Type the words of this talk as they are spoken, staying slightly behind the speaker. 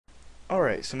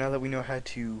Alright, so now that we know how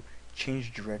to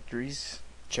change directories,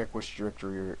 check which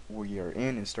directory we are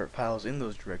in, and start files in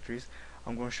those directories,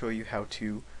 I'm going to show you how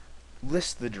to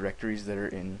list the directories that are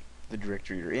in the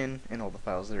directory you're in and all the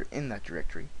files that are in that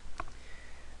directory.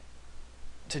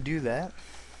 To do that,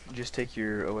 just take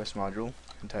your OS module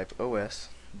and type os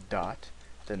dot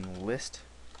then list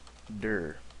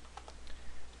dir,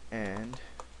 and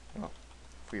well,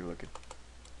 if we look at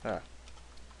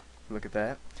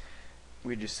that,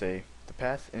 we just say the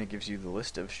path and it gives you the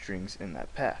list of strings in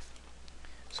that path.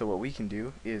 So what we can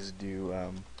do is do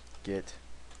get,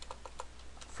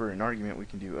 for an argument we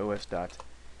can do os dot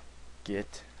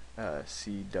get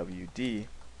cwd,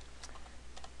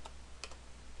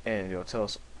 and it'll tell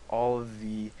us all of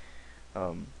the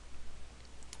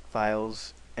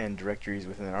files and directories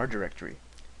within our directory.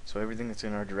 So everything that's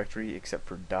in our directory except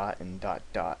for dot and dot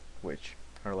dot, which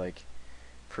are like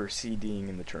for cding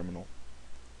in the terminal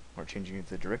or changing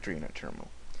the directory in a terminal.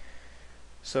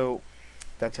 So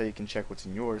that's how you can check what's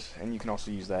in yours, and you can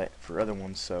also use that for other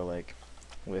ones, so like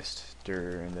list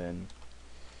dir, and then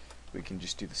we can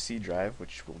just do the C drive,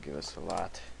 which will give us a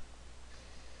lot,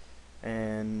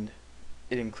 and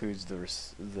it includes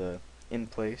the in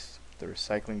place, the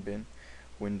recycling bin,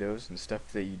 windows, and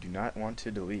stuff that you do not want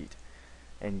to delete.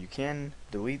 And you can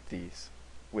delete these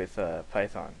with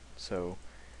Python, so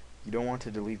you don't want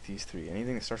to delete these three.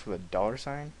 Anything that starts with a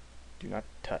 $, do not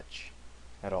touch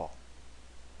at all.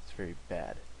 It's very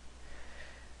bad.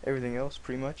 Everything else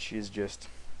pretty much is just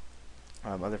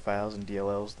other files and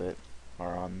DLLs that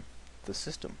are on the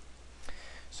system.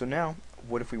 So now,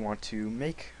 what if we want to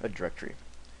make a directory?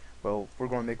 Well, we're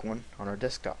going to make one on our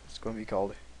desktop. It's going to be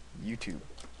called YouTube.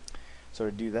 So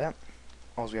to do that,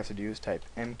 all we have to do is type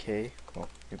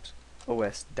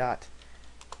os dot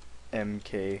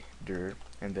mkdir,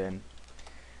 and then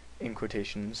in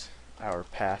quotations our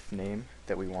path name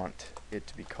that we want it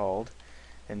to be called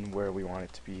and where we want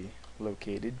it to be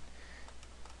located.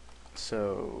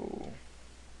 So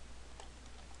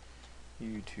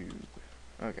YouTube,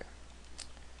 okay,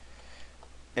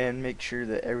 and make sure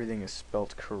that everything is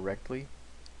spelt correctly,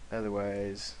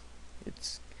 otherwise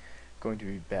it's going to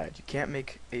be bad. You can't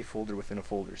make a folder within a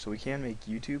folder, so we can make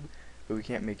YouTube, but we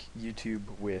can't make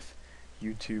YouTube with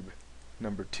YouTube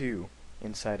number 2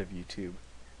 inside of YouTube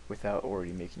without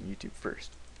already making YouTube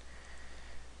first.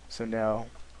 So now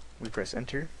we press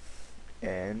enter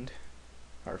and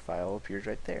our file appears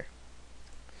right there.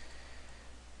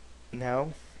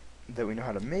 Now that we know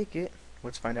how to make it,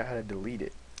 let's find out how to delete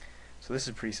it. So this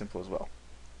is pretty simple as well.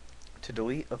 To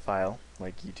delete a file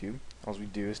like YouTube, all we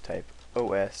do is type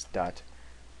os.rm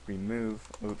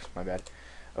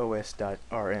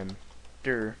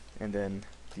dir, and then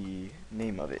the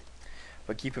name of it.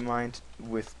 But keep in mind,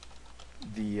 with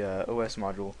the OS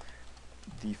module,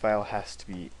 the file has to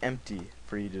be empty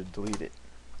for you to delete it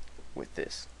with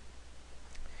this.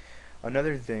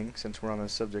 Another thing, since we're on the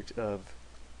subject of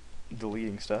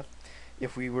deleting stuff,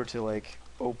 if we were to like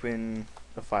open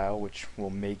a file, which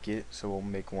will make it, so we'll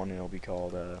make one and it'll be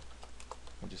called we'll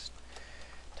just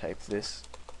type this,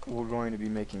 we're going to be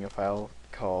making a file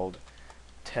called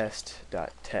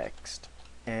test.txt,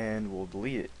 and we'll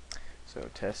delete it. So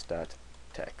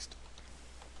test.txt,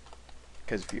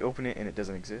 because if you open it and it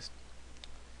doesn't exist,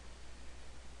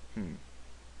 well,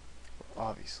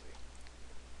 obviously,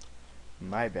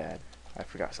 my bad, I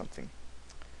forgot something.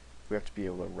 We have to be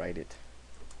able to write it,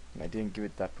 and I didn't give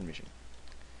it that permission.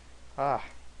 Ah,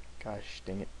 gosh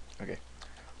dang it. Okay,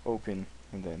 open,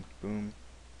 and then boom,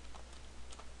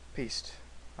 paste.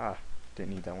 Ah,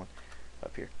 didn't need that one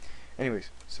up here. Anyways,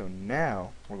 so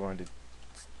now we're going to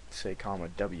say comma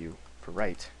W for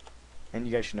write, and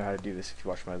you guys should know how to do this if you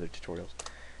watch my other tutorials.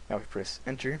 Now if we press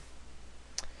enter,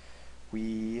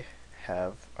 we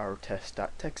have our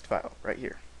test.txt file right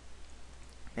here,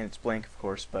 and it's blank of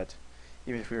course, but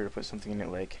even if we were to put something in it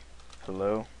like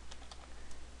hello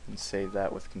and save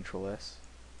that with Control S,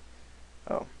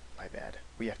 oh my bad,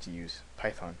 we have to use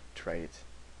Python to write it.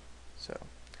 So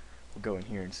we'll go in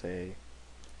here and say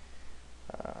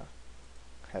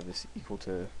have this equal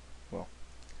to, well,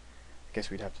 I guess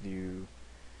we'd have to do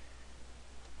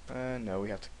no, we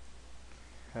have to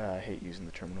I hate using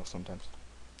the terminal sometimes,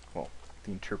 well,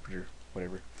 the interpreter,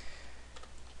 whatever.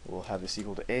 We'll have this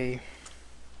equal to A,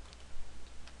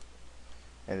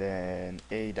 and then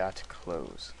a dot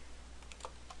close.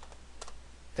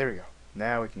 There we go.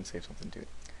 Now we can save something to it.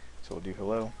 So we'll do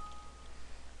hello,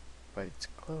 but it's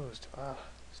closed. Ah,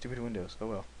 stupid Windows. Oh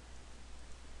well.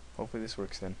 Hopefully this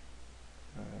works then.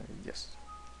 Yes.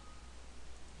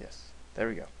 Yes. There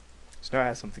we go. So now it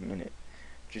has something in it.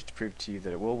 Just to prove to you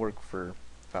that it will work for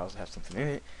files that have something in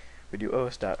it, we do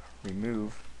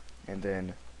os.remove, and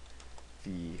then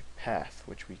the path,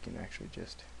 which we can actually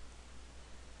just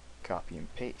copy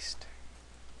and paste.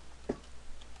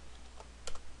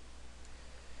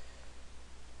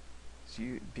 It's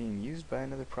being used by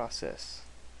another process.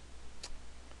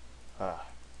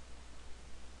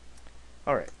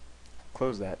 Alright,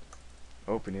 close that,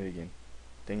 open it again.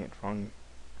 Dang it, wrong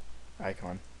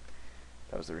icon.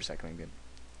 That was the recycling bin.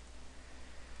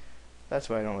 That's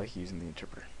why I don't like using the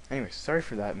interpreter. Anyways, sorry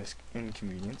for that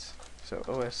inconvenience. So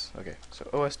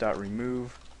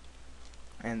os.remove,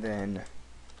 and then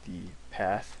the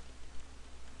path.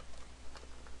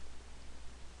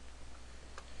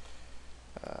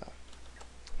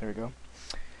 There we go.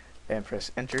 And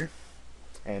press enter,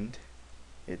 and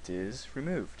it is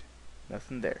removed.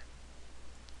 Nothing there.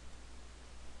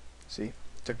 See? It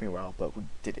took me a while, but we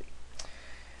did it.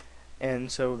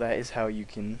 And so that is how you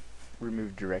can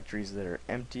remove directories that are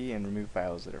empty and remove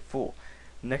files that are full.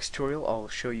 Next tutorial, I'll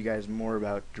show you guys more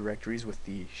about directories with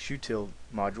the Shutil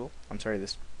module. I'm sorry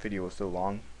this video was so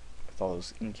long with all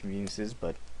those inconveniences,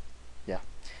 but yeah.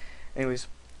 Anyways,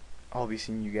 I'll be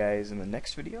seeing you guys in the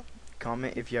next video.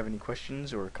 Comment if you have any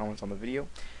questions or comments on the video,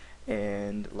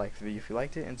 and like the video if you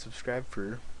liked it, and subscribe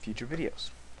for future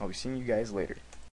videos. I'll be seeing you guys later.